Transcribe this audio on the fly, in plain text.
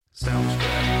Sounds good.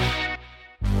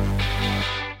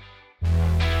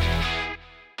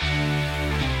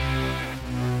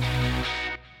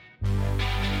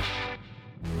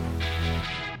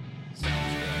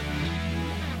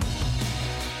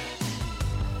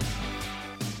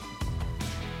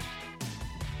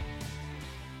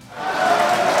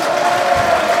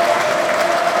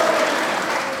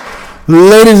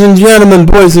 Ladies and gentlemen,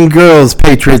 boys and girls,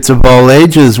 patriots of all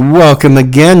ages, welcome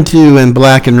again to In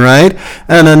Black and Right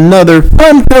and another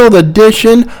fun-filled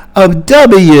edition of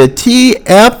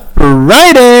WTF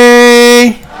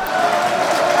Friday.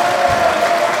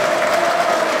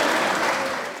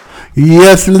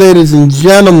 Yes, ladies and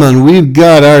gentlemen, we've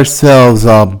got ourselves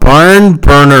a barn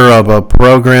burner of a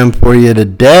program for you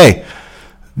today.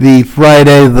 The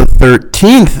Friday the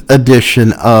 13th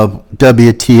edition of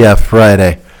WTF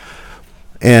Friday.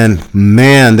 And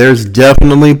man, there's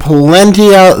definitely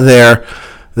plenty out there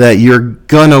that you're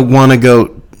going to want to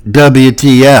go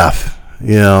WTF,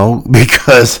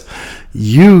 because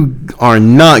you are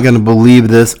not going to believe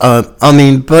this. But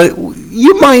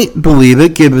you might believe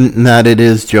it given that it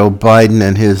is Joe Biden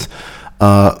and his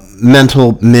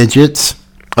mental midgets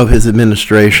of his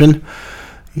administration.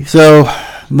 So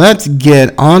let's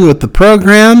get on with the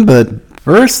program, but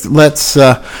first, let's,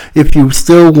 if you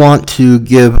still want to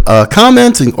give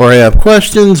comments or have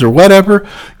questions or whatever,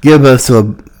 give us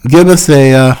a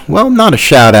not a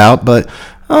shout out, but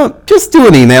just do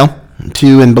an email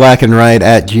to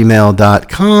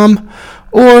inblackandright@gmail.com,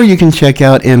 or you can check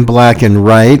out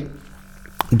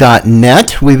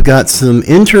inblackandright.net. We've got some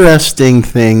interesting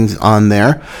things on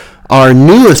there. Our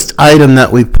newest item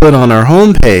that we've put on our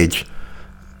homepage,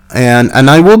 and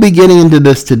I will be getting into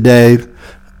this today.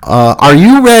 Are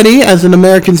you ready as an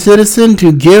American citizen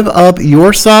to give up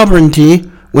your sovereignty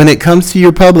when it comes to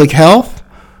your public health?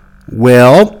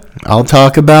 Well, I'll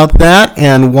talk about that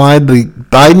and why the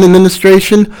Biden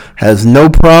administration has no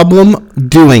problem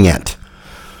doing it.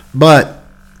 But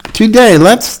today,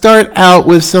 let's start out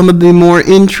with some of the more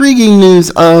intriguing news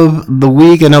of the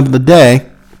week and of the day.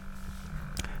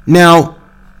 Now,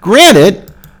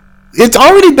 granted, it's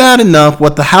already bad enough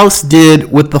what the House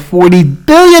did with the $40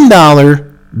 billion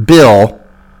bill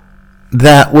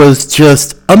that was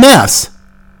just a mess.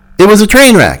 It was a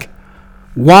train wreck.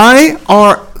 Why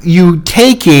are you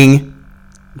taking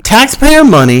taxpayer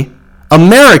money,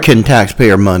 American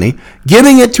taxpayer money,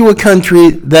 giving it to a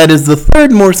country that is the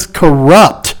third most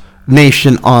corrupt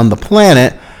nation on the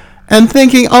planet, and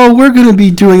thinking, oh, we're going to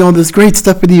be doing all this great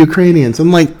stuff for the Ukrainians? I'm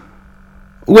like,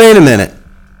 wait a minute.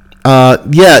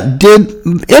 Did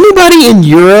anybody in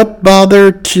Europe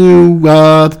bother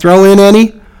to throw in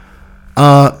any?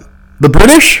 The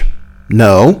British?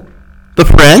 No. The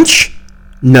French?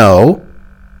 No.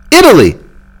 Italy?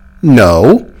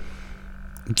 No.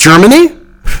 Germany?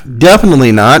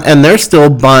 Definitely not. And they're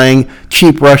still buying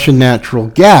cheap Russian natural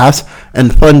gas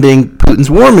and funding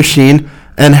Putin's war machine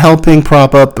and helping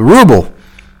prop up the ruble.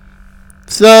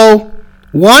 So,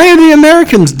 why are the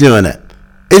Americans doing it?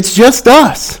 It's just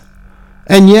us.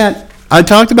 And yet, I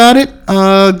talked about it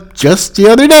just the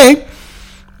other day.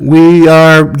 We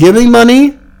are giving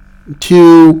money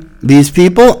to these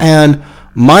people, and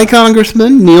my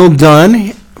congressman, Neil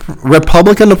Dunn,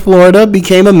 Republican of Florida,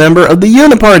 became a member of the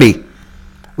Uniparty,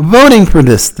 voting for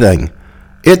this thing.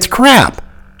 It's crap.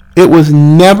 It was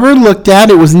never looked at.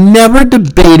 It was never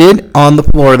debated on the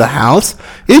floor of the House.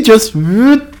 It just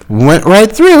went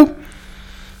right through.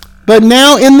 But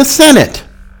now in the Senate,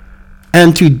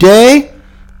 and today,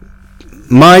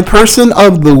 my person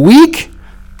of the week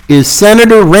is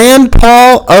Senator Rand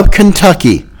Paul of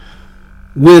Kentucky.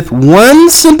 With one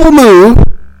simple move,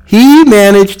 he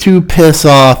managed to piss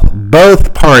off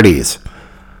both parties,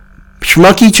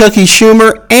 Schmucky Chucky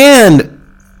Schumer and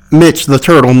Mitch the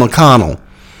Turtle McConnell.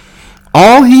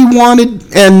 All he wanted,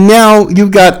 and now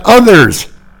you've got others.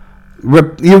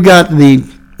 You've got the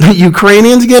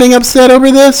Ukrainians getting upset over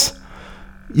this.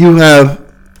 You have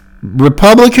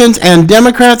Republicans and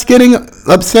Democrats getting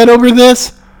upset over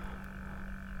this.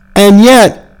 And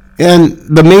yet, and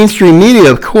the mainstream media,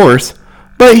 of course,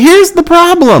 but here's the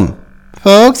problem,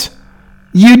 folks.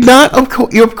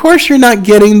 Of course you're not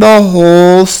getting the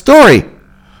whole story.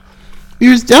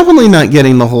 You're definitely not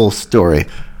getting the whole story.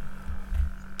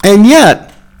 And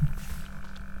yet,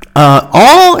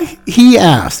 all he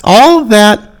asked, all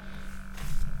that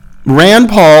Rand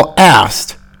Paul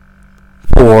asked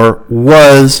for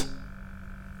was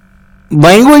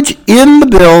language in the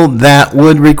bill that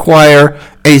would require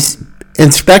a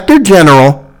inspector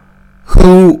general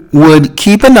who would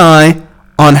keep an eye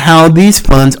on how these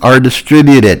funds are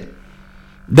distributed.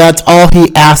 That's all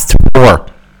he asked for.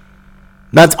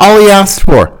 That's all he asked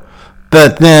for.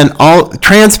 But then all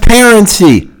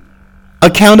transparency,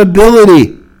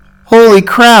 accountability. Holy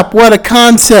crap, what a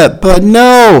concept. But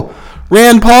no,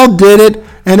 Rand Paul did it,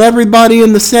 and everybody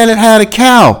in the Senate had a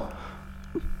cow.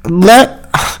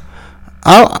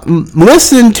 I'll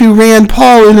listen to Rand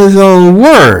Paul in his own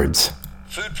words.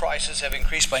 Food prices have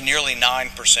increased by nearly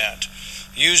 9%.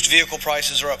 Used vehicle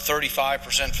prices are up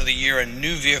 35% for the year, and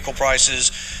new vehicle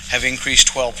prices have increased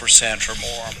 12% or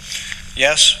more.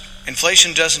 Yes,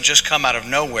 inflation doesn't just come out of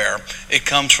nowhere. It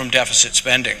comes from deficit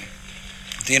spending.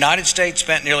 The United States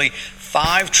spent nearly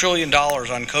 $5 trillion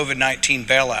on COVID-19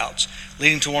 bailouts,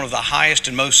 leading to one of the highest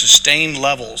and most sustained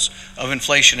levels of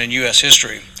inflation in U.S.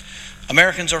 history.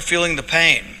 Americans are feeling the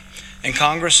pain, and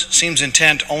Congress seems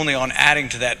intent only on adding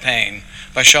to that pain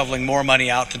by shoveling more money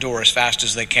out the door as fast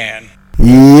as they can.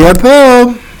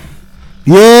 Yep-o,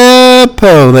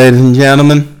 ladies and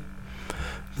gentlemen.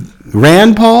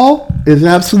 Rand Paul is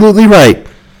absolutely right.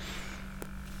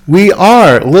 We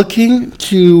are looking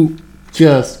to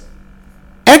just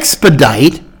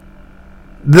expedite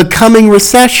the coming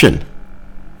recession.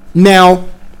 Now,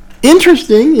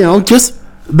 interesting, just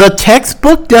the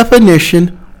textbook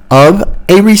definition of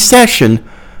a recession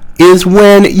is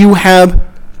when you have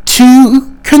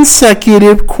 2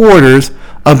 consecutive quarters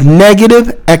of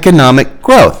negative economic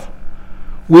growth.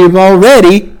 We've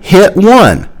already hit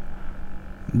one.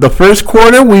 The first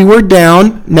quarter we were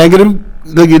down negative.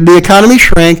 The economy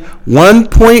shrank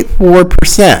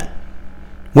 1.4%.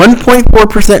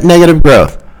 1.4% negative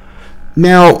growth.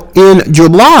 Now in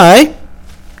July,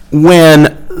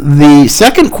 when the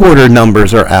second quarter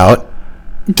numbers are out,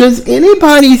 does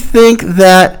anybody think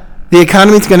that the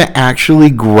economy is going to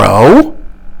actually grow?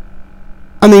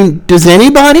 I mean, does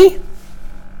anybody?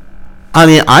 I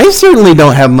mean, I certainly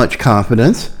don't have much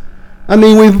confidence. I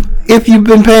mean, if you've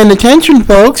been paying attention,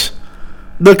 folks,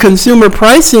 the consumer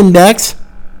price index,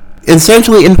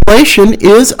 essentially inflation,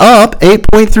 is up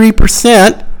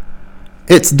 8.3%.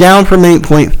 It's down from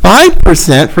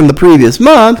 8.5% from the previous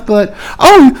month, but,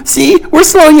 see, we're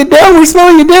slowing it down.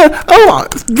 Oh,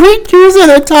 3 years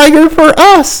and a tiger for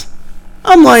us.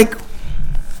 I'm like,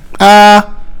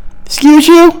 excuse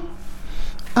you?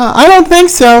 I don't think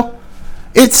so.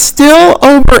 It's still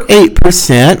over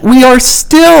 8%. We are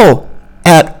still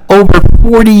at over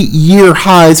 40-year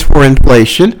highs for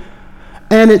inflation,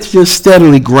 and it's just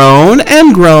steadily grown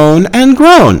and grown and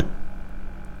grown.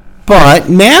 But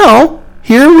now,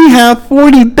 here we have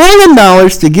 $40 billion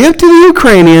to give to the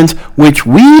Ukrainians, which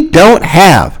we don't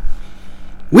have.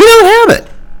 We don't have it.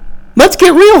 Let's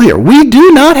get real here. We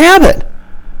do not have it.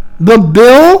 The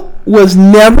bill was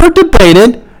never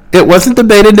debated. It wasn't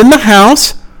debated in the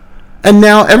House. And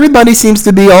now everybody seems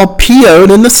to be all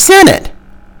PO'd in the Senate,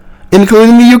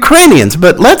 including the Ukrainians.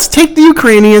 But let's take the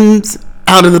Ukrainians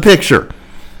out of the picture.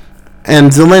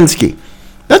 And Zelensky.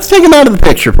 Let's take him out of the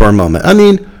picture for a moment. I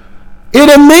mean, it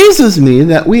amazes me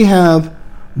that we have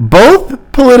both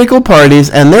political parties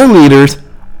and their leaders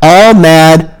all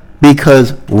mad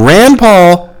because Rand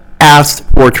Paul asked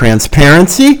for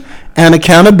transparency and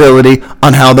accountability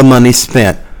on how the money's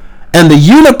spent. And the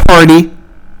Uniparty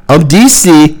of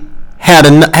D.C. had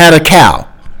a cow.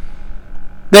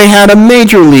 They had a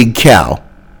major league cow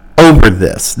over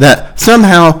this. That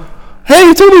somehow, hey,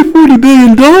 it's only $40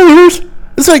 billion.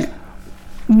 It's like,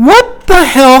 what the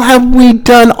hell have we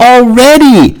done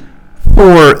already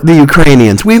for the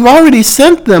Ukrainians? We've already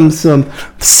sent them some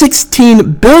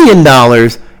 $16 billion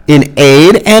in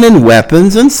aid and in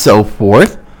weapons and so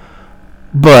forth.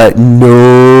 But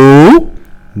nope,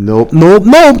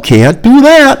 can't do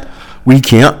that. We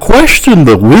can't question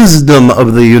the wisdom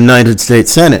of the United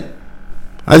States Senate.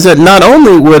 I said, not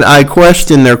only would I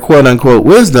question their quote-unquote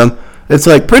wisdom, it's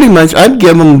like pretty much I'd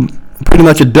give them pretty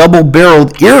much a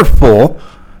double-barreled earful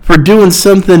for doing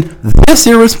something this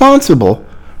irresponsible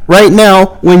right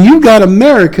now when you got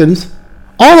Americans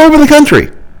all over the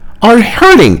country are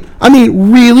hurting. I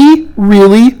mean, really,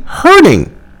 really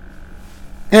hurting.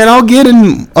 And I'll get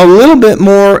in a little bit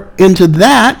more into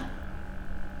that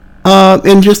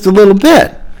in just a little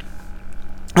bit.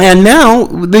 And now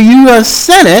the U.S.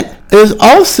 Senate is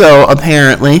also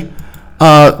apparently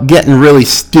getting really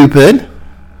stupid.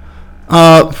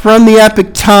 From the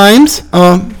Epoch Times,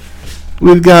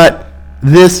 we've got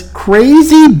this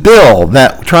crazy bill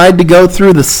that tried to go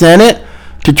through the Senate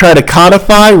to try to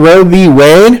codify Roe v.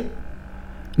 Wade.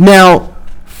 Now,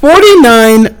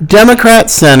 49 Democrat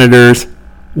senators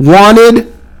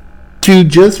wanted to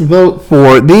just vote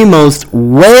for the most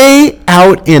way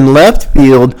out in left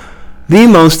field, the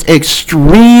most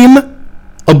extreme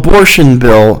abortion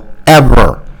bill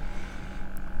ever.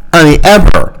 I mean,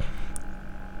 ever.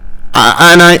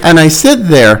 And I sit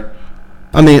there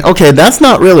I mean, okay, that's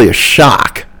not really a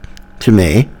shock to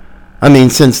me. I mean,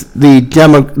 since the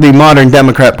modern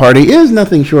Democrat Party is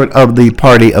nothing short of the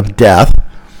party of death.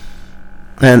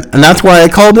 And that's why I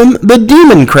call them the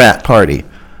Democrat Party.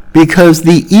 Because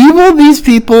the evil these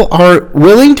people are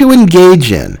willing to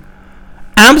engage in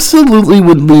absolutely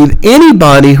would leave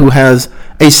anybody who has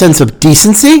a sense of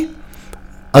decency,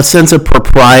 a sense of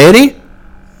propriety,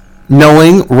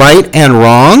 knowing right and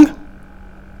wrong.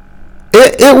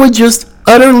 It would just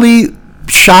utterly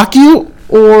shock you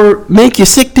or make you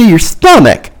sick to your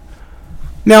stomach.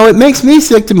 Now, it makes me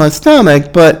sick to my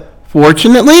stomach, but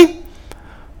fortunately,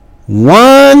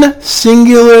 one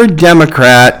singular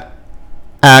Democrat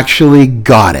actually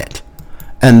got it.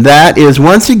 And that is,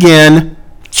 once again,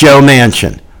 Joe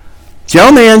Manchin.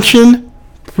 Joe Manchin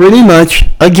pretty much,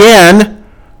 again,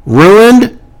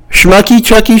 ruined Schmucky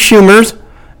Chucky Schumer's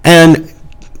and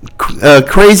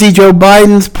crazy Joe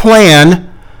Biden's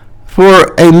plan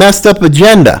for a messed up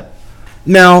agenda.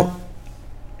 Now,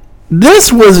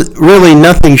 this was really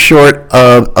nothing short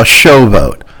of a show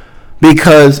vote,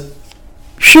 because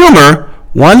Schumer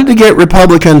wanted to get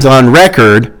Republicans on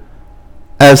record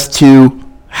as to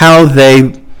how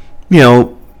they,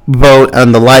 vote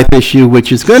on the life issue,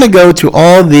 which is going to go to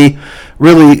all the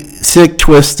really sick,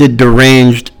 twisted,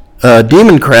 deranged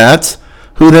Democrats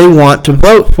who they want to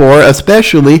vote for,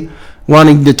 especially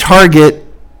wanting to target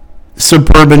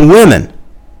suburban women.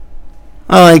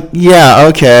 I'm like, yeah,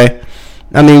 okay.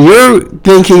 I mean, you're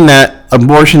thinking that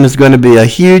abortion is going to be a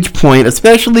huge point,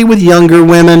 especially with younger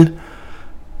women,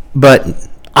 but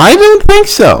I don't think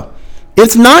so.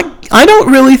 It's not. I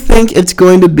don't really think it's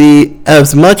going to be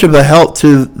as much of a help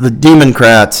to the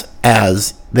Democrats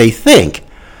as they think,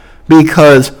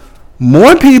 because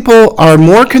more people are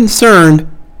more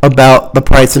concerned about the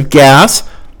price of gas,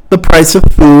 the price of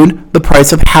food, the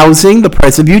price of housing, the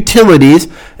price of utilities,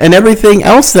 and everything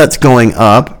else that's going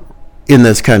up in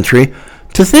this country,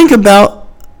 to think about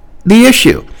the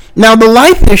issue. Now, the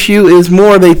life issue is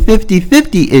more of a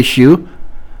 50-50 issue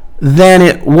than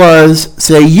it was,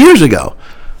 say, years ago.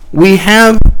 We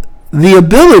have the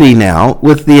ability now,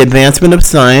 with the advancement of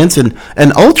science and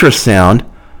ultrasound,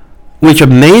 which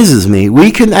amazes me,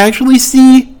 we can actually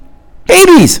see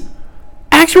babies,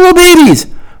 actual babies.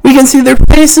 We can see their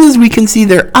faces, we can see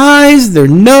their eyes, their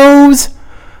nose,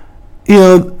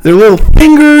 their little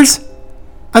fingers.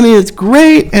 I mean, it's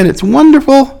great and it's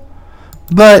wonderful,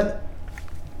 but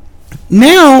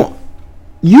now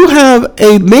you have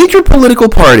a major political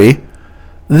party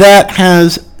that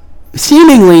has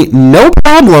seemingly no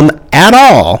problem at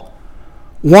all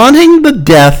wanting the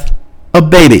death of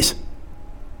babies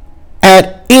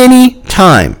at any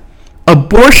time.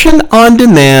 Abortion on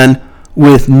demand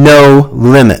with no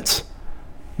limits.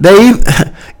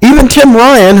 Even Tim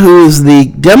Ryan, who is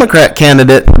the Democrat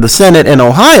candidate for the Senate in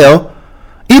Ohio,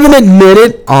 even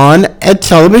admitted on a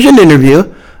television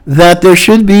interview that there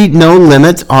should be no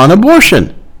limits on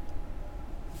abortion.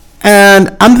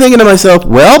 And I'm thinking to myself,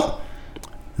 well,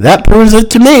 that proves it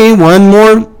to me, one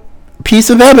more piece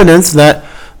of evidence that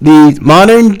the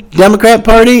modern Democrat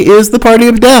Party is the party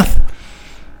of death.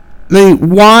 I mean,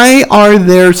 why are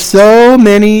there so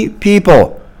many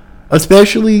people,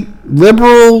 especially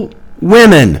liberal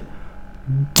women,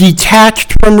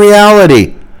 detached from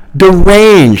reality,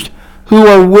 deranged, who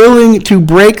are willing to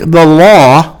break the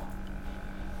law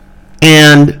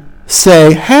and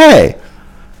say, hey,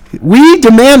 we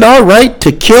demand our right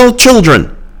to kill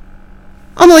children?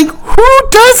 I'm like, who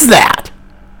does that?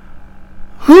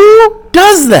 Who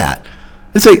does that?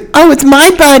 It's like, oh, it's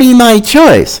my body, my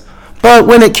choice. But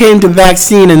when it came to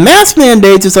vaccine and mask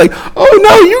mandates, it's like, oh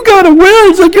no, you gotta wear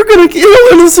it. It's like, you're gonna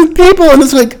kill innocent people. And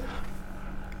it's like,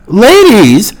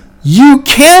 ladies, you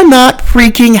cannot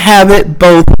freaking have it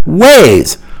both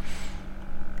ways.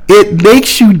 It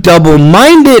makes you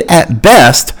double-minded at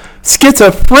best,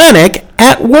 schizophrenic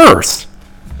at worst.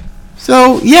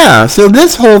 So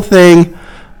this whole thing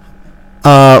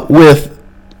with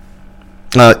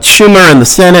Schumer in the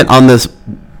Senate on this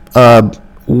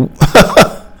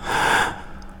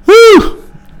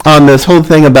on this whole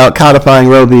thing about codifying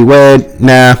Roe v. Wade,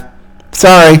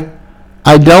 sorry,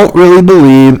 I don't really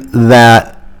believe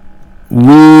that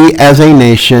we as a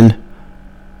nation,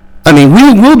 we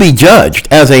will be judged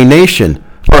as a nation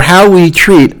for how we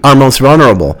treat our most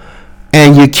vulnerable.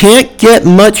 And you can't get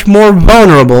much more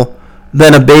vulnerable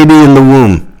than a baby in the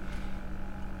womb.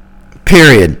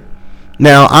 Period.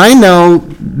 Now, I know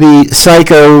the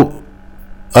psycho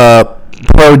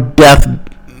pro-death,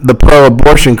 the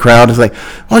pro-abortion crowd is like,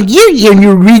 well,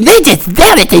 you're religious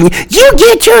zealot, and you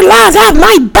get your laws off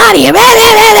my body.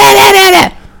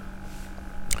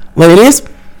 Ladies,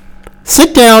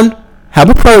 sit down, have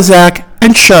a Prozac,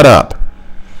 and shut up.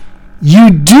 You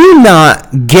do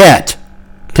not get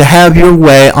to have your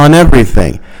way on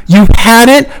everything. You've had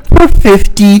it for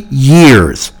 50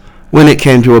 years when it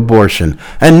came to abortion.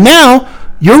 And now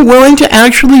you're willing to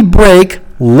actually break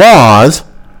laws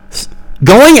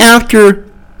going after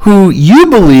who you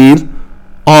believe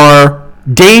are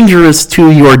dangerous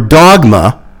to your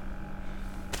dogma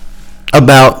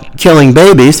about killing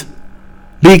babies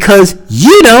because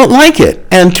you don't like it,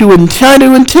 and to try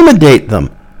to intimidate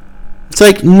them. It's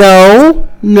like, no,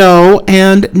 no,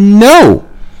 and no.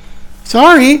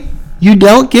 Sorry, you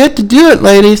don't get to do it,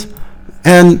 ladies.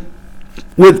 And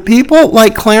with people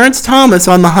like Clarence Thomas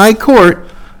on the high court,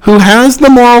 who has the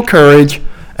moral courage,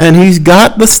 and he's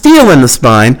got the steel in the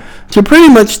spine to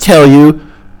pretty much tell you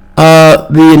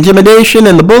the intimidation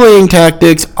and the bullying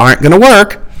tactics aren't going to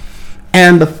work,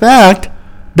 and the fact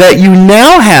that you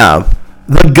now have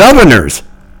the governors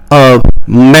of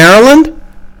Maryland,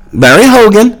 Larry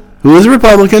Hogan, who is a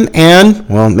Republican, and,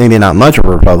 well, maybe not much of a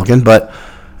Republican, but,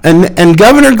 and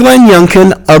Governor Glenn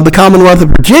Youngkin of the Commonwealth of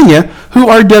Virginia, who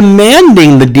are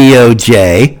demanding the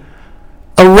DOJ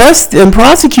arrest and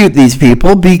prosecute these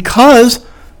people because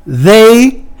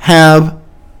they have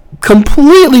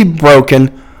completely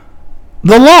broken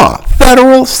the law,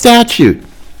 federal statute.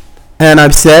 And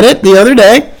I've said it the other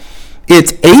day,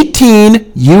 it's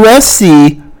 18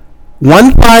 U.S.C.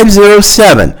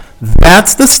 1507.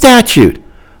 That's the statute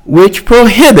which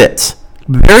prohibits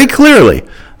very clearly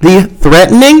the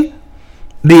threatening,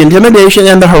 the intimidation,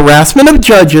 and the harassment of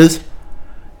judges,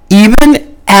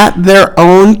 even at their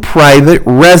own private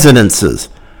residences.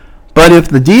 But if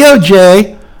the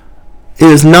DOJ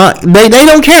is not, they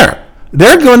don't care.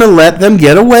 They're going to let them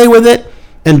get away with it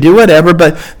and do whatever,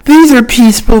 but these are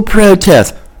peaceful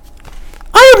protests.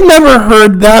 I have never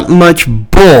heard that much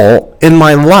bull in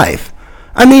my life.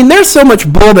 I mean, there's so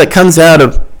much bull that comes out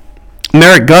of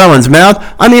Merrick Garland's mouth.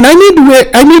 I mean, I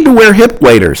need to wear hip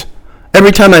waders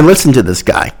every time I listen to this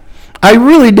guy. I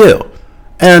really do.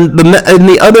 And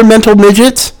the other mental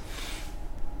midgets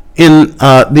in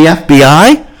the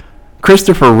FBI,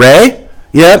 Christopher Wray,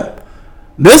 yep,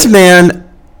 this man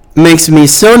makes me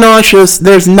so nauseous.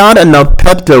 There's not enough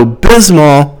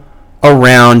Pepto-Bismol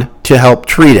around to help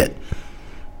treat it,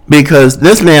 because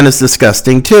this man is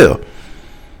disgusting too.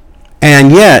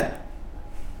 And yet,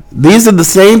 these are the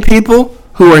same people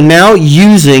who are now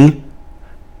using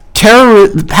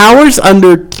powers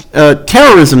under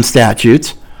terrorism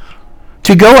statutes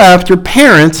to go after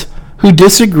parents who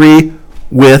disagree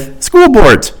with school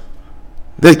boards.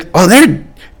 They're calling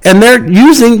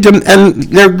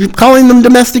them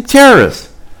domestic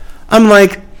terrorists. I'm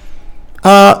like,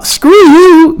 screw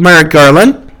you, Merrick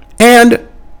Garland, and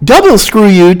double screw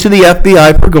you to the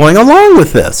FBI for going along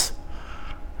with this.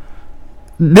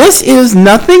 This is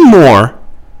nothing more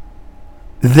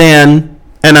than,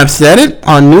 and I've said it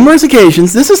on numerous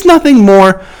occasions, this is nothing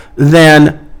more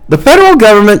than the federal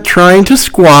government trying to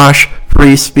squash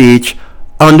free speech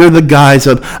under the guise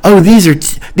of, oh, these are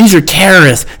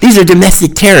terrorists, these are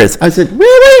domestic terrorists. I said,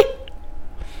 really?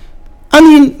 I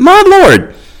mean, my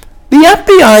Lord, the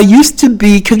FBI used to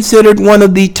be considered one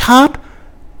of the top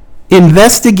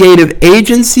investigative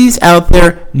agencies out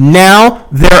there. Now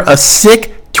they're a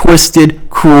sick, twisted,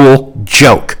 cruel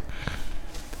joke.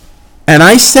 And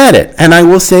I said it, and I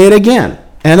will say it again,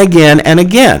 and again, and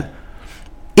again.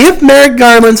 If Merrick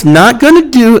Garland's not going to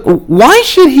do, why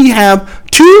should he have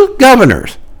two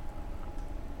governors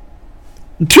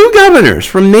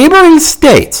from neighboring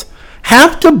states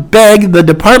have to beg the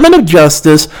Department of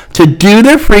Justice to do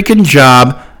their freaking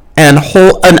job and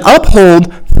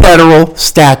uphold federal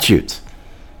statutes?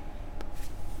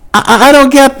 I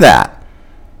don't get that.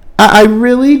 I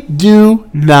really do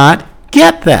not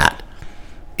get that.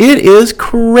 It is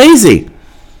crazy.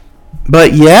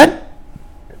 But yet,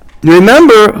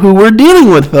 remember who we're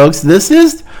dealing with, folks. This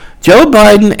is Joe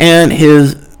Biden and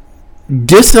his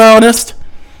dishonest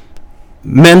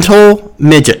mental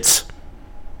midgets.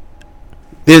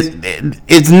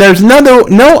 There's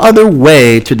no other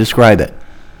way to describe it.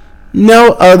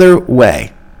 No other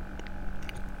way.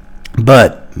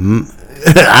 But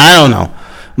I don't know.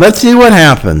 Let's see what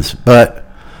happens. But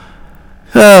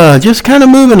just kind of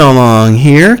moving along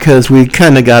here, because we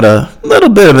kind of got a little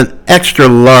bit of an extra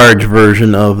large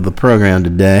version of the program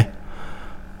today.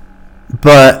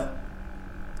 But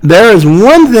there is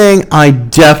one thing I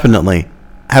definitely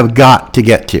have got to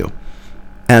get to.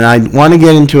 And I want to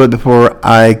get into it before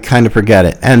I kind of forget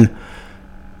it. And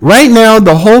right now,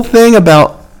 the whole thing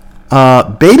about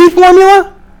baby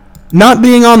formula not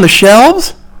being on the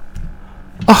shelves.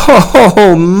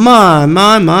 Oh, my.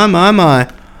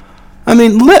 I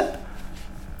mean,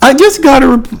 I just got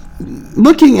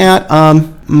looking at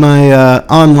my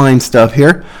online stuff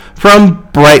here from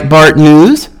Breitbart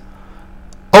News.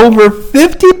 Over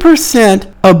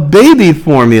 50% of baby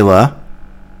formula,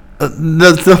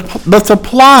 the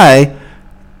supply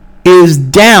is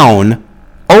down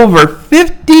over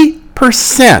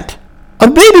 50%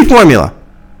 of baby formula.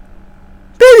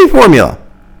 Baby formula.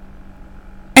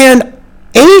 And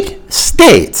 8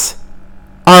 states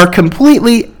are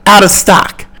completely out of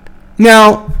stock.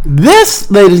 Now,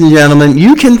 this, ladies and gentlemen,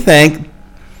 you can thank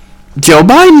Joe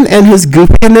Biden and his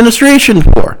goofy administration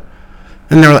for.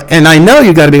 And I know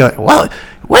you got to be like, well,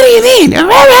 what do you mean? The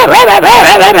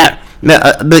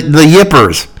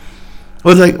yippers. I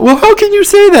was like, well, how can you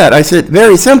say that? I said,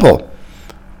 very simple.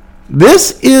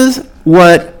 This is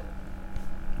what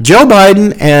Joe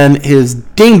Biden and his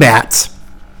dingbats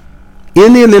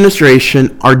in the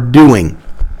administration are doing.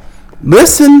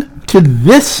 Listen to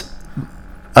this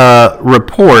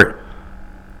report.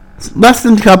 It's less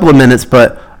than a couple of minutes,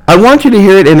 but I want you to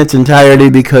hear it in its entirety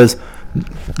because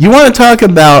you want to talk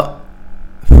about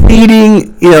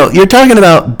feeding, you're talking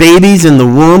about babies in the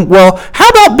womb. Well, how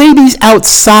about babies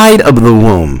outside of the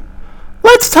womb?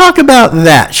 Let's talk about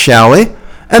that, shall we?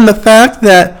 And the fact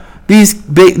that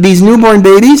these newborn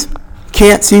babies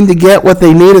can't seem to get what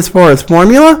they need as far as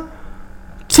formula.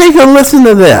 Take a listen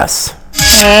to this.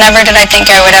 Never did I think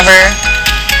I would ever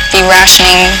be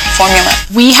rationing formula.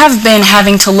 We have been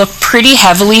having to look pretty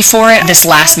heavily for it. This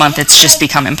last month, it's just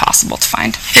become impossible to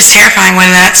find. It's terrifying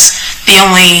when that's the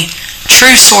only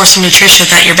true source of nutrition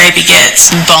that your baby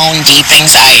gets. Bone deep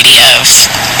anxiety of,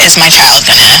 is my child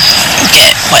gonna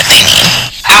get what they need?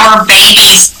 Our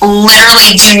babies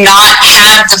literally do not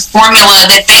have the formula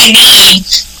that they need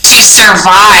to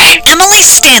survive. Emily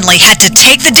Stanley had to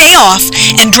take the day off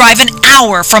and drive an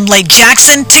hour from Lake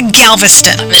Jackson to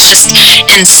Galveston. It's just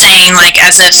insane, like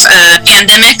as if a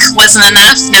pandemic wasn't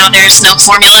enough. Now there's no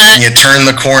formula. You turn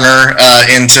the corner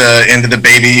into the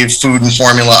baby food and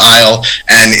formula aisle,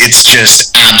 and it's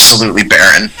just absolutely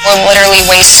barren. We'll literally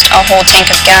waste a whole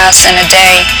tank of gas in a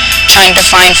day trying to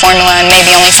find formula and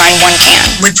maybe only find 1 can.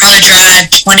 We probably drive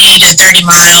 20 to 30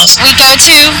 miles. We go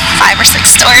to 5 or 6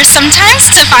 stores sometimes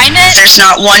to find it. There's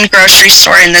not one grocery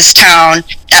store in this town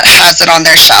that has it on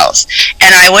their shelves.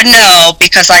 And I would know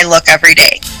because I look every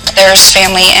day. There's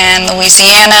family in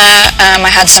Louisiana. I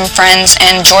had some friends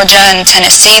in Georgia and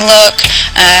Tennessee look.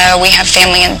 We have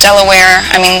family in Delaware.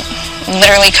 I mean,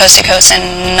 literally coast to coast, and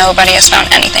nobody has found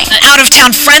anything.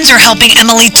 Out-of-town friends are helping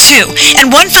Emily too, and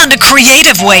one found a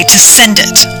creative way to send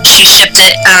it. She shipped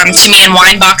it to me in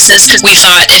wine boxes because we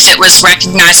thought if it was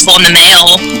recognizable in the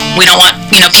mail, we don't want,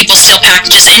 people steal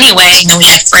packages anyway. We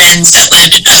had friends that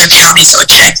lived in other counties that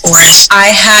would check for us.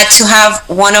 I had to have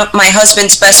one of my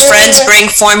husband's best friends bring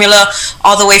formula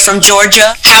all the way from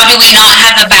Georgia. How do we not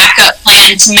have a backup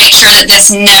plan to make sure that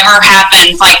this never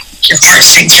happens? Like, your heart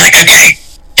sinks, you're like, okay,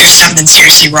 there's something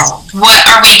seriously wrong. What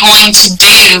are we going to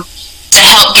do to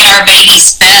help get our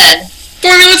babies fed?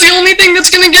 Formula's the only thing that's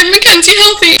going to get Mackenzie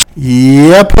healthy.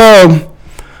 Yep,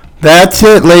 that's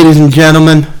it, ladies and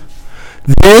gentlemen.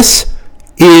 This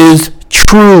is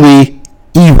truly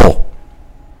evil.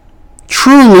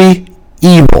 Truly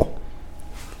evil.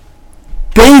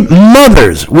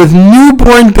 Mothers with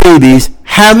newborn babies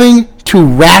having to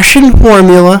ration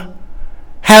formula,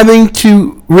 having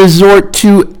to resort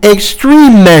to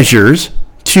extreme measures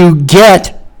to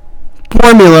get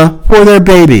formula for their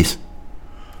babies.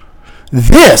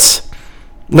 This,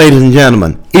 ladies and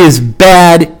gentlemen, is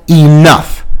bad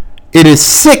enough. It is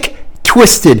sick,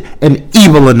 twisted, and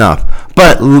evil enough.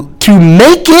 But to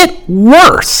make it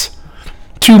worse,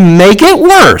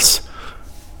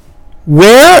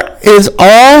 where is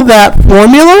all that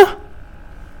formula?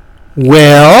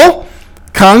 Well,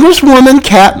 Congresswoman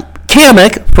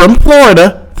Kamek from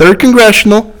Florida, 3rd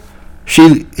Congressional,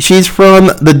 she's from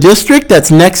the district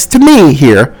that's next to me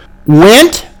here,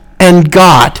 went and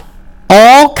got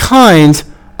all kinds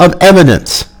of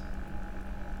evidence.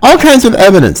 All kinds of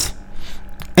evidence.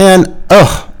 And,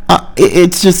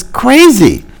 it's just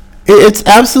crazy. It's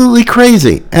absolutely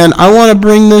crazy. And I want to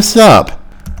bring this up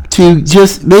to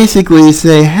just basically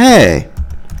say, hey,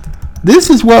 this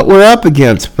is what we're up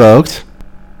against, folks.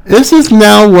 This is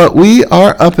now what we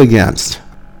are up against.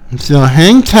 So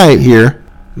hang tight here.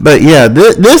 But yeah,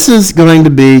 this is going to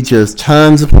be just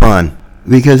tons of fun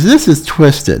because this is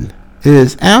twisted. It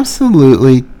is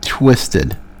absolutely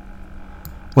twisted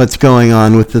what's going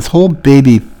on with this whole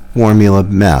baby formula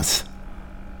mess.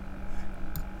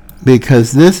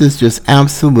 Because this is just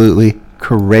absolutely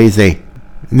crazy.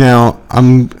 Now,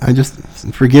 I just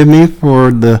forgive me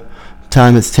for the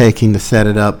time it's taking to set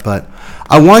it up, but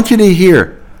I want you to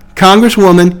hear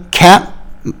Congresswoman Kat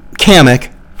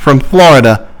Cammack from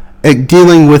Florida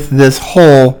dealing with this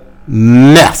whole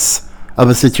mess of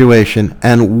a situation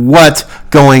and what's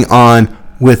going on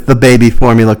with the baby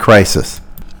formula crisis.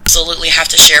 Absolutely have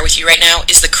to share with you right now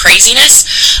is the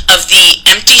craziness of the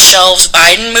empty shelves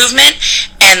Biden movement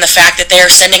and the fact that they are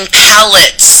sending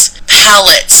pallets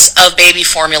of baby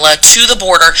formula to the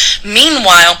border.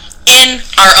 Meanwhile, in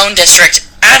our own district,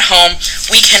 at home,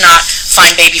 we cannot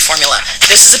find baby formula.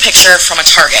 This is a picture from a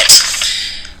Target.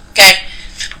 Okay?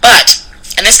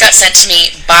 And this got sent to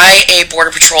me by a Border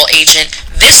Patrol agent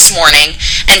this morning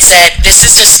and said, this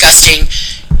is disgusting.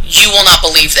 You will not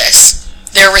believe this.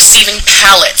 They're receiving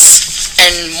pallets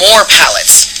and more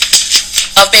pallets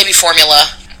of baby formula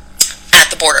at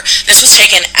the border. This was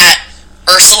taken at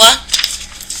Ursula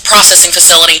processing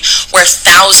facility where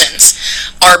thousands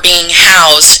are being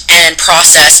housed and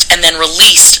processed and then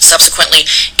released subsequently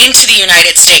into the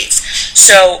United States.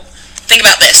 So think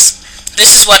about this.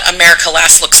 This is what America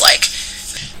Last looks like.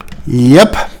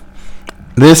 Yep.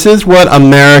 This is what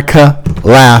America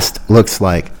Last looks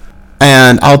like.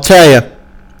 And I'll tell you,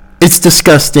 it's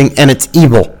disgusting and it's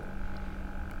evil.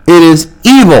 It is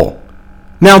evil.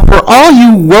 Now, for all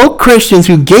you woke Christians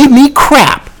who gave me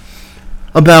crap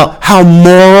about how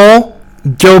moral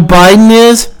Joe Biden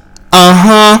is,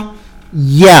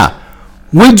 yeah.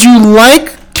 Would you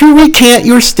like to recant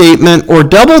your statement or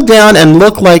double down and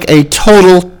look like a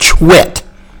total twit?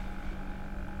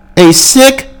 A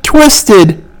sick,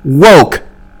 twisted, woke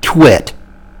twit.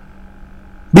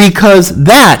 Because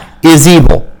that is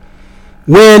evil.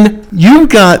 When you've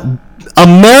got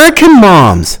American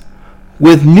moms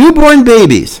with newborn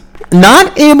babies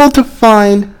not able to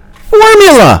find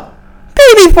formula,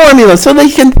 baby formula, so they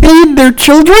can feed their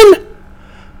children,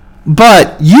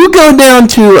 but you go down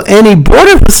to any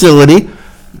border facility,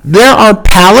 there are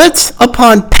pallets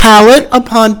upon pallet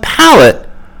upon pallet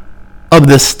of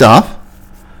this stuff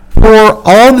for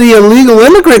all the illegal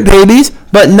immigrant babies,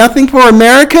 but nothing for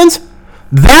Americans.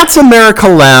 That's America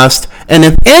Last. And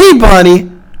if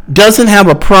anybody doesn't have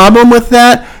a problem with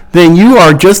that, then you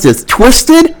are just as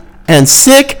twisted and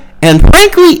sick and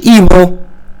frankly evil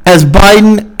as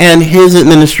Biden and his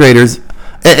administrators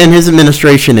and his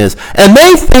administration is. And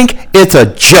they think it's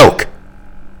a joke.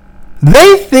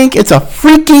 They think it's a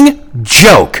freaking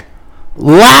joke,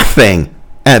 laughing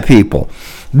at people.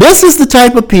 This is the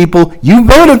type of people you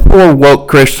voted for, woke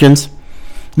Christians.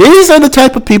 These are the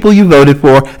type of people you voted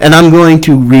for, and I'm going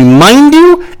to remind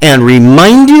you and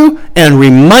remind you and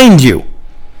remind you.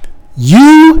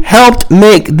 You helped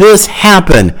make this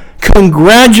happen.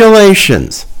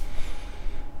 Congratulations.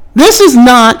 This is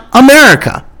not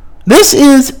America. This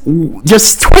is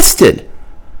just twisted.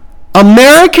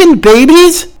 American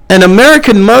babies and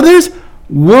American mothers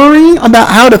worrying about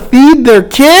how to feed their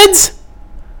kids?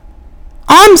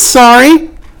 I'm sorry.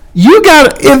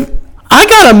 I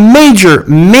got a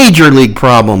major league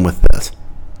problem with this.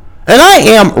 And I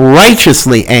am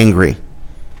righteously angry.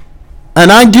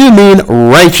 And I do mean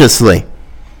righteously.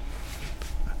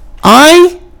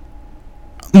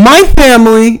 My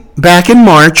family back in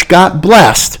March got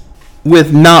blessed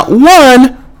with not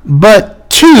one, but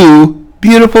two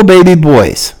beautiful baby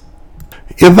boys.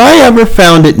 If I ever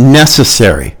found it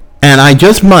necessary, and I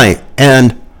just might,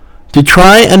 and to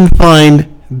try and find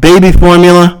baby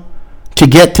formula to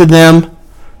get to them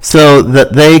so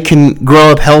that they can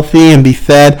grow up healthy and be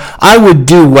fed, I would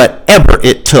do whatever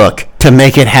it took to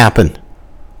make it happen.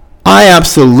 I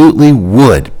absolutely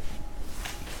would.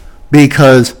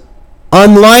 Because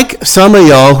unlike some of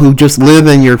y'all who just live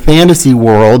in your fantasy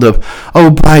world of, oh,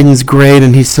 Biden's great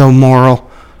and he's so moral,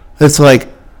 it's like,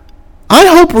 I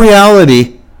hope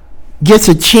reality gets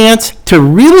a chance to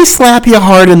really slap you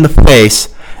hard in the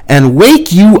face and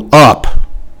wake you up.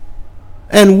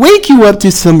 And wake you up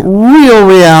to some real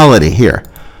reality here.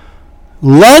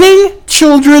 Letting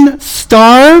children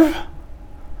starve?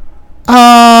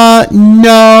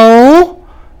 No.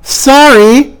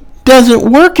 Sorry. Doesn't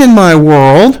work in my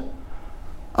world.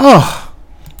 Oh,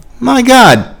 my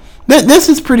God. This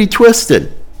is pretty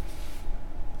twisted.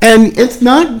 And it's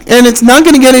not going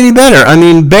to get any better. I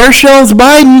mean, bare shells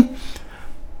Biden.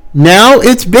 Now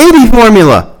it's baby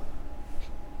formula.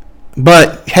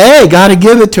 But hey, got to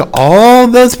give it to all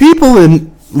those people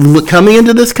coming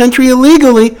into this country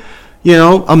illegally. You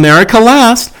know, America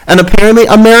Last, and apparently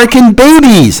American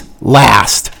babies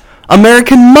last.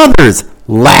 American mothers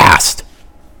last.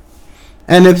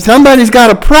 And if somebody's got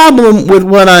a problem with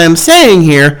what I am saying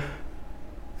here,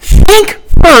 think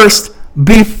first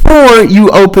before you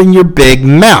open your big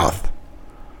mouth.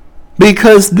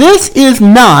 Because this is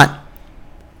not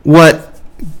what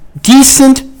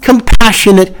decent,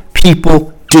 compassionate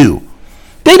people do.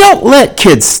 They don't let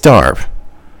kids starve.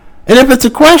 And if it's a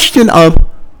question of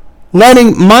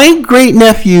letting my great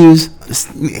nephews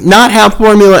not have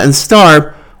formula and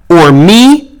starve, or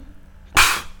me,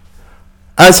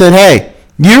 I said, hey,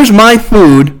 here's my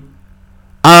food.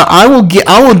 I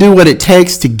will do what it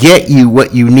takes to get you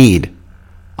what you need.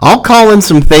 I'll call in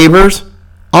some favors.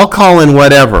 I'll call in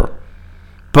whatever.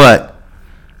 But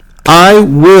I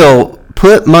will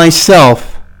put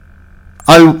myself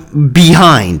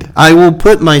behind. I will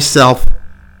put myself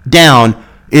down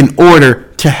in order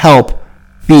to help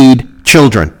feed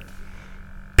children.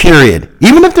 Period.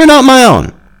 Even if they're not my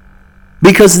own.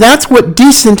 Because that's what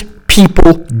decent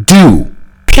people do.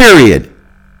 Period.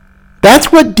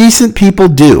 That's what decent people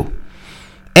do.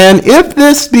 And if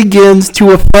this begins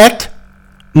to affect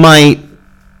my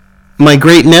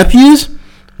great nephews,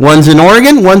 one's in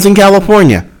Oregon, one's in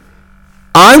California,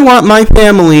 I want my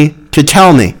family to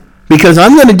tell me, because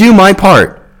I'm going to do my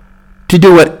part to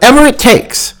do whatever it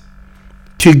takes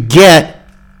to get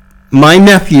my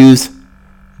nephews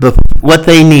what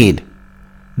they need.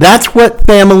 That's what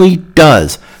family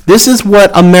does. This is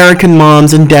what American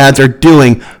moms and dads are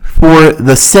doing for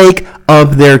the sake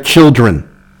of their children.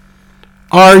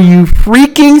 Are you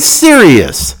freaking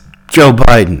serious, Joe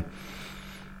Biden?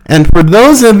 And for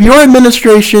those of your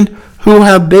administration who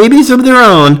have babies of their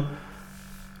own,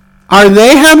 are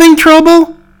they having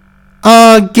trouble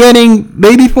getting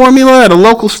baby formula at a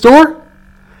local store?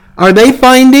 Are they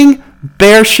finding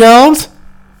bare shelves?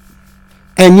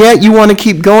 And yet you want to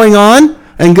keep going on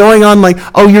and going on like,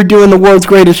 oh, you're doing the world's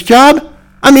greatest job?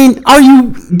 I mean,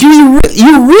 do you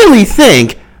really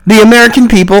think the American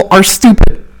people are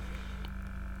stupid?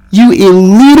 You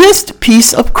elitist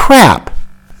piece of crap.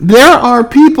 There are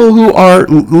people who are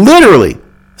literally,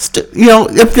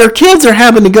 if their kids are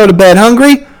having to go to bed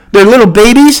hungry, they're little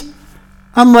babies,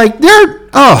 I'm like, no.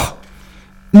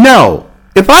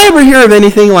 If I ever hear of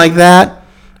anything like that,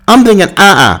 I'm thinking,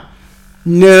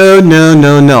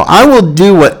 no. I will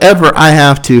do whatever I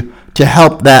have to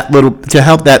help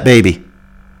that baby.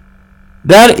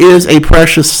 That is a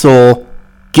precious soul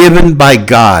given by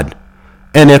God.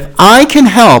 And if I can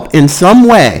help in some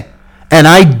way and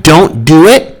I don't do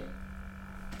it,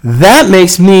 that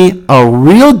makes me a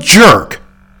real jerk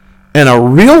and a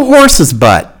real horse's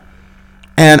butt.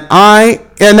 And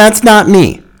that's not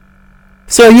me.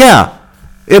 So yeah,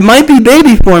 it might be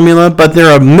baby formula, but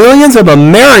there are millions of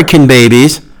American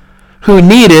babies who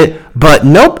need it, but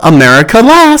nope, America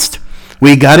last.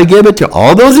 We got to give it to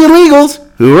all those illegals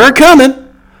who are coming.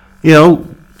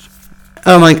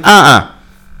 I'm like,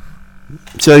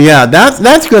 So yeah,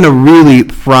 that's going to really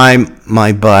fry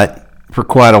my butt for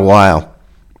quite a while.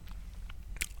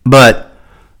 But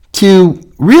to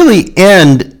really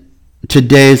end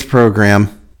today's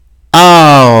program,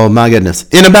 oh my goodness,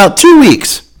 in about 2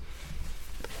 weeks,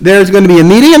 there's going to be a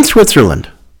meeting in Switzerland.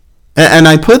 And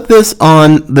I put this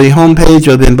on the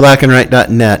homepage of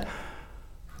inblackandwhite.net.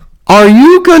 Are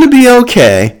you going to be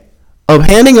okay of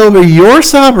handing over your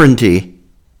sovereignty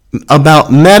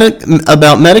about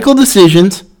medical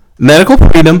decisions, medical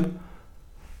freedom?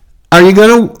 Do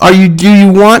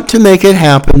you want to make it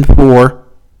happen for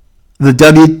the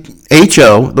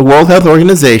WHO, the World Health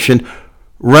Organization,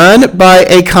 run by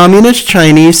a communist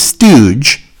Chinese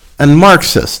stooge and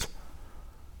Marxist?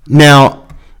 Now,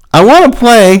 I want to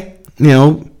play,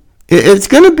 it's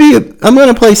going to be, I'm going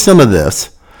to play some of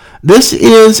this. This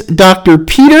is Dr.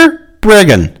 Peter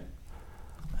Breggin,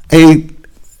 an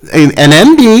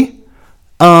MD,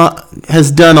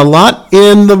 has done a lot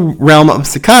in the realm of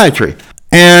psychiatry.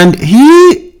 And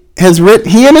he and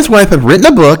his wife have written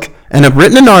a book and have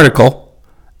written an article,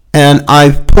 and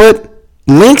I've put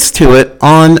links to it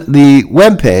on the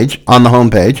webpage, on the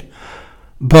homepage,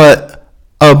 but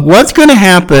of what's going to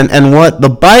happen and what the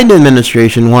Biden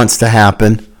administration wants to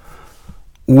happen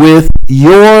with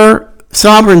your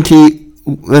sovereignty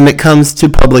when it comes to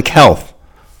public health.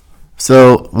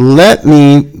 So let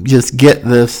me just get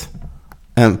this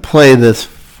and play this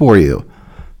for you.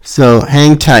 So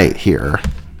hang tight here.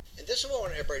 And this is what I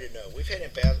want everybody to know. We've had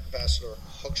Ambassador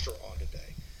Hoekstra on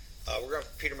today. We're going to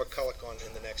have Peter McCulloch on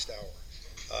in the next hour.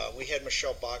 We had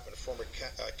Michelle Bachmann, a former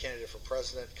candidate for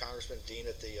president, congressman, dean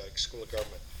at the School of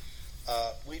Government.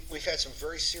 We've had some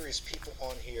very serious people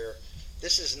on here.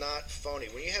 This is not phony.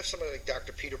 When you have somebody like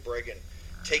Dr. Peter Breggin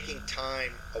taking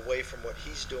time away from what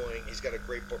he's doing, he's got a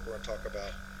great book we're going to talk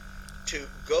about, to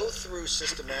go through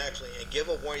systematically and give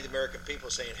a warning to the American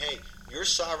people saying, hey, your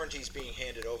sovereignty is being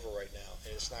handed over right now,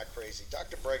 and it's not crazy.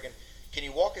 Dr. Breggin, can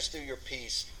you walk us through your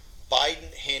piece,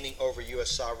 Biden handing over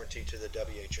U.S. sovereignty to the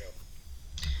WHO?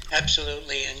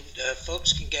 Absolutely, and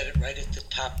folks can get it right at the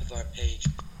top of our page.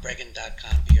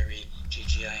 Bregin.com,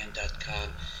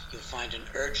 BREGGIN.com. You'll find an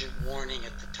urgent warning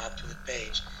at the top of the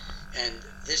page. And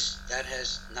that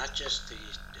has not just the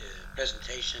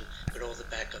presentation, but all the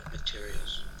backup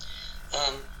materials.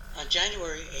 On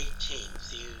January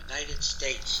 18th, the United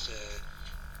States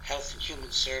Health and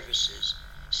Human Services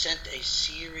sent a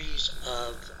series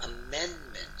of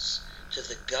amendments to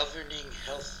the governing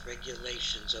health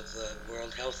regulations of the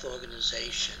World Health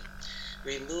Organization,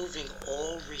 removing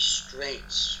all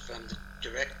restraints from the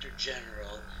Director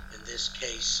General, in this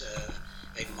case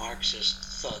a Marxist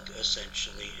thug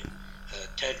essentially,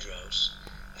 Tedros,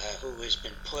 who has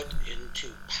been put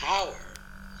into power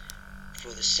for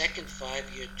the second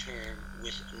 5-year term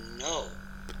with no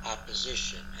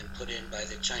opposition and put in by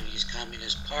the Chinese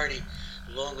Communist Party,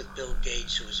 along with Bill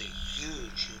Gates, who is a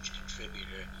huge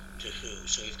contributor to WHO.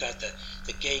 So you've got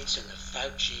the Gates and the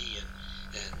Fauci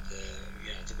and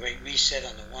the Great Reset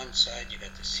on the one side, you've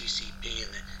got the CCP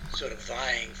and the sort of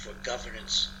vying for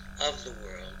governance of the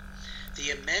world.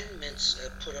 The amendments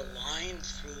put a line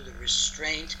through the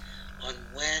restraint on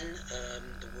when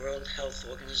the World Health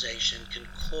Organization can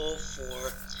call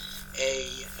for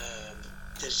a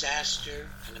disaster,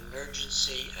 an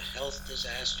emergency, a health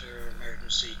disaster or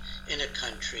emergency in a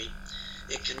country.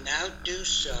 It can now do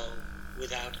so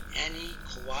without any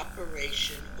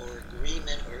cooperation or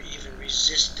agreement or even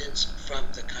resistance from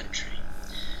the country.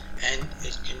 And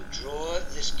it can draw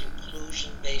this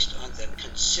conclusion based on the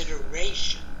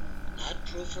consideration, not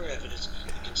proof or evidence,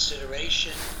 the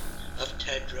consideration of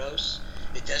Tedros.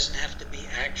 It doesn't have to be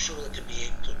actual, it can be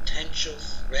a potential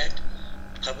threat,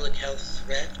 public health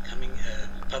threat coming,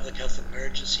 public health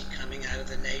emergency coming out of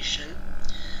the nation.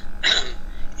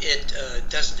 It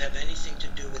doesn't have anything to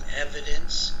do with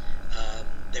evidence.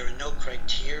 There are no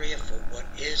criteria for what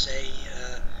is a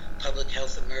public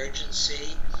health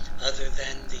emergency other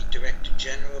than the Director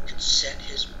General can set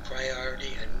his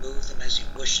priority and move them as he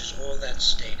wishes, all that's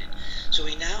stated. So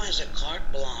he now has a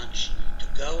carte blanche to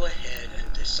go ahead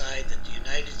and decide that the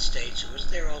United States, who is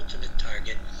their ultimate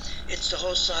target, it's the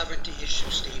whole sovereignty issue,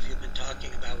 Steve, you've been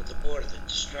talking about with the border. The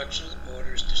destruction of the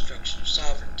border is destruction of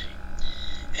sovereignty.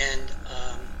 And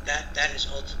that is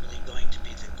ultimately going to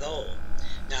be the goal.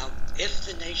 Now, if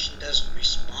the nation doesn't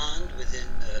respond within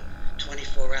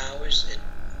 24 hours,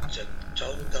 it's a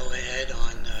total go-ahead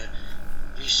on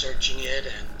researching it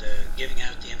and giving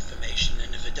out the information.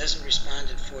 And if it doesn't respond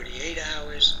in 48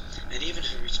 hours, and even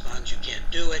if it responds, you can't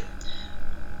do it,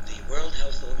 the World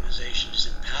Health Organization is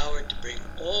empowered to bring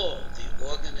all the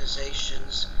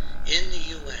organizations in the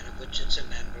UN, of which it's a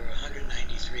member,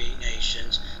 193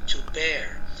 nations, to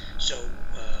bear. So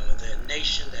the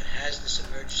nation that has this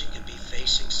emergency can be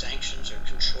facing sanctions or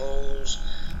controls,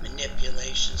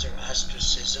 manipulations or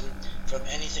ostracism from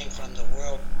anything from the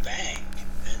World Bank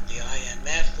and the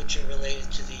IMF, which are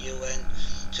related to the UN,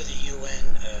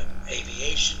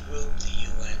 Aviation Group, the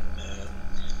UN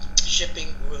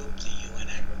Shipping Group, the UN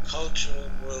Agricultural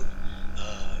Group,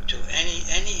 to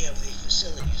any of the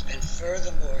facilities. And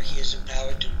furthermore, he is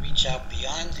empowered to reach out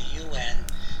beyond the UN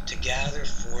to gather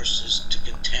forces to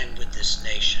contend with this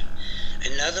nation.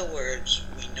 In other words,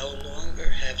 we no longer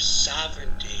have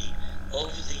sovereignty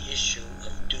over the issue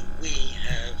of do we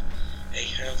have a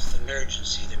health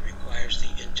emergency that requires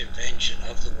the intervention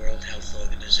of the World Health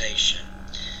Organization.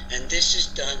 And this is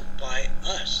done by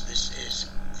us. This is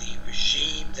the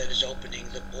regime that is opening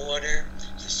the border.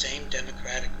 It's the same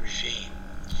democratic regime.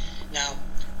 Now,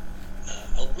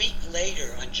 a week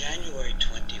later, on January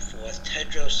 24th,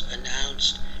 Tedros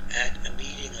announced at a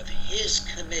meeting of his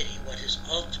committee what his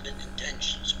ultimate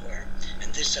intentions were.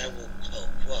 And this I will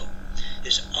quote.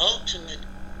 His ultimate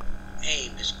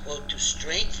aim is, quote, to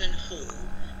strengthen WHO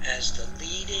as the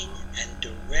leading and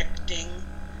directing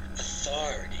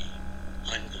authority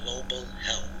on global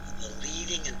health. The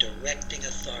leading and directing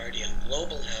authority on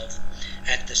global health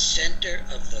at the center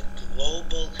of the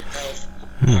global health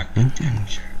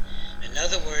architecture. In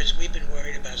other words, we've been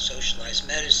worried about socialized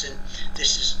medicine.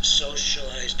 This is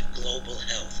socialized global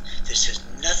health. This has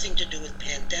nothing to do with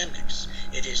pandemics.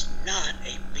 It is not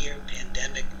a mere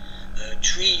pandemic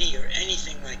treaty or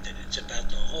anything like that. It's about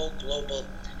the whole global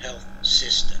health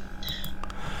system.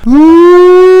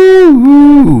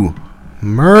 Ooh,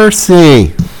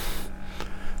 mercy.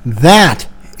 That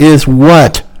is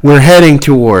what we're heading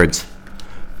towards.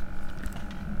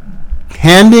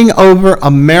 Handing over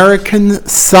American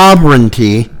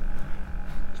sovereignty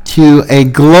to a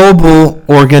global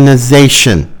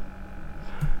organization.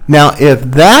 Now, if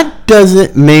that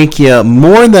doesn't make you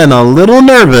more than a little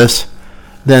nervous,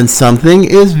 then something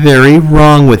is very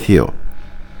wrong with you.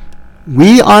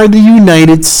 We are the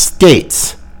United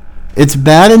States. It's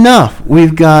bad enough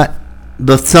we've got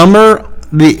the summer,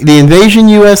 the Invasion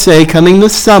USA coming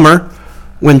this summer,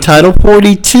 when Title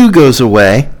 42 goes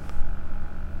away,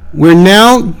 we're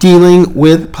now dealing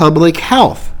with public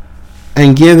health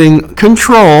and giving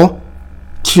control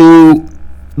to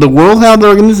the World Health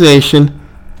Organization,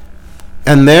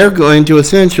 and they're going to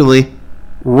essentially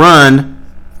run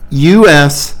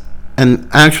U.S. and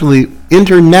actually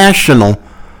international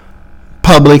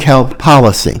public health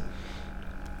policy.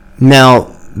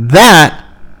 Now,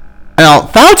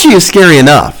 Fauci is scary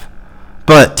enough,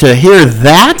 but to hear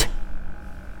that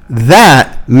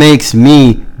makes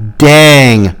me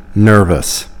dang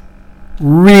nervous.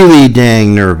 Really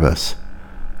dang nervous.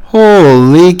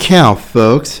 Holy cow,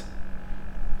 folks.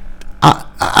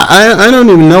 I don't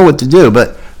even know what to do,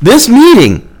 but this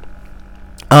meeting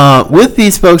with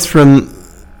these folks from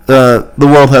the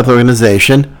World Health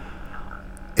Organization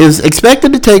is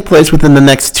expected to take place within the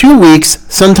next 2 weeks,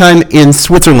 sometime in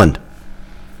Switzerland.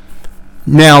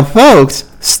 Now, folks,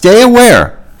 stay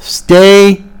aware.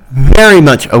 Stay very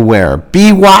much aware.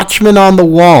 Be watchmen on the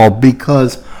wall,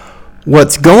 because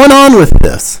what's going on with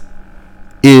this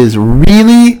is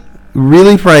really,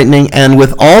 really frightening. And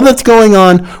with all that's going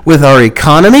on with our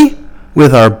economy,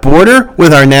 with our border,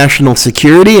 with our national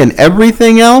security, and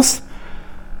everything else,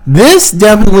 this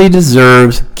definitely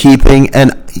deserves keeping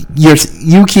an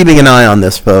eye on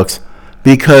this, folks,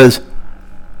 because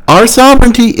our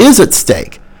sovereignty is at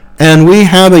stake, and we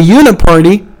have a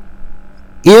uniparty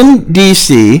in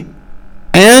D.C.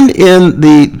 and in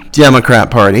the Democrat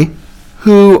Party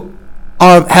who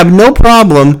have no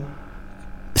problem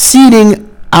ceding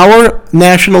our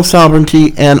national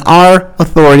sovereignty and our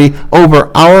authority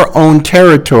over our own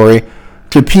territory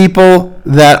to people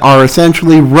that are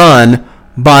essentially run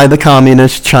by the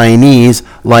communist Chinese,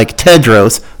 like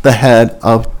Tedros, the head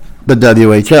of the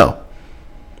WHO.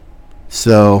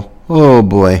 So, oh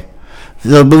boy.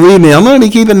 So believe me, I'm going to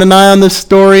be keeping an eye on this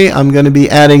story. I'm going to be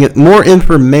adding more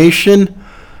information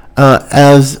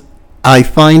as I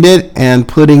find it and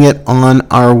putting it on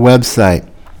our website.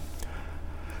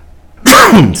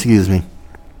 Excuse me.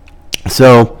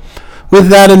 So, with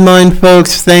that in mind,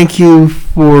 folks, thank you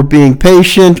for being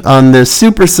patient on this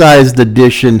supersized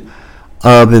edition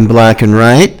of In Black and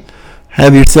White.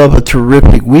 Have yourself a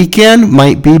terrific weekend.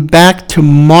 Might be back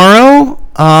tomorrow,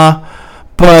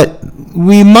 but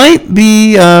we might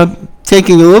be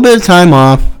taking a little bit of time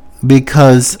off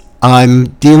because I'm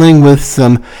dealing with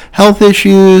some health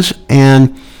issues,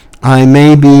 and I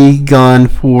may be gone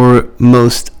for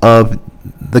most of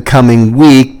the coming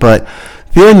week, but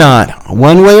fear not.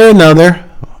 One way or another,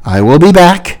 I will be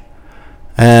back,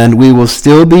 and we will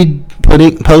still be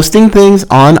posting things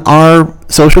on our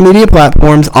social media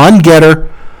platforms, on Getter,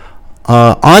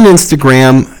 on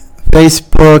Instagram,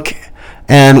 Facebook,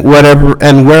 and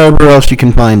wherever else you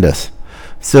can find us.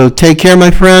 So take care,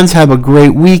 my friends. Have a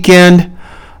great weekend.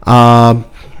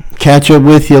 Catch up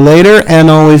with you later, and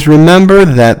always remember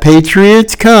that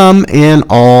Patriots come in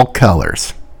all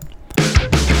colors.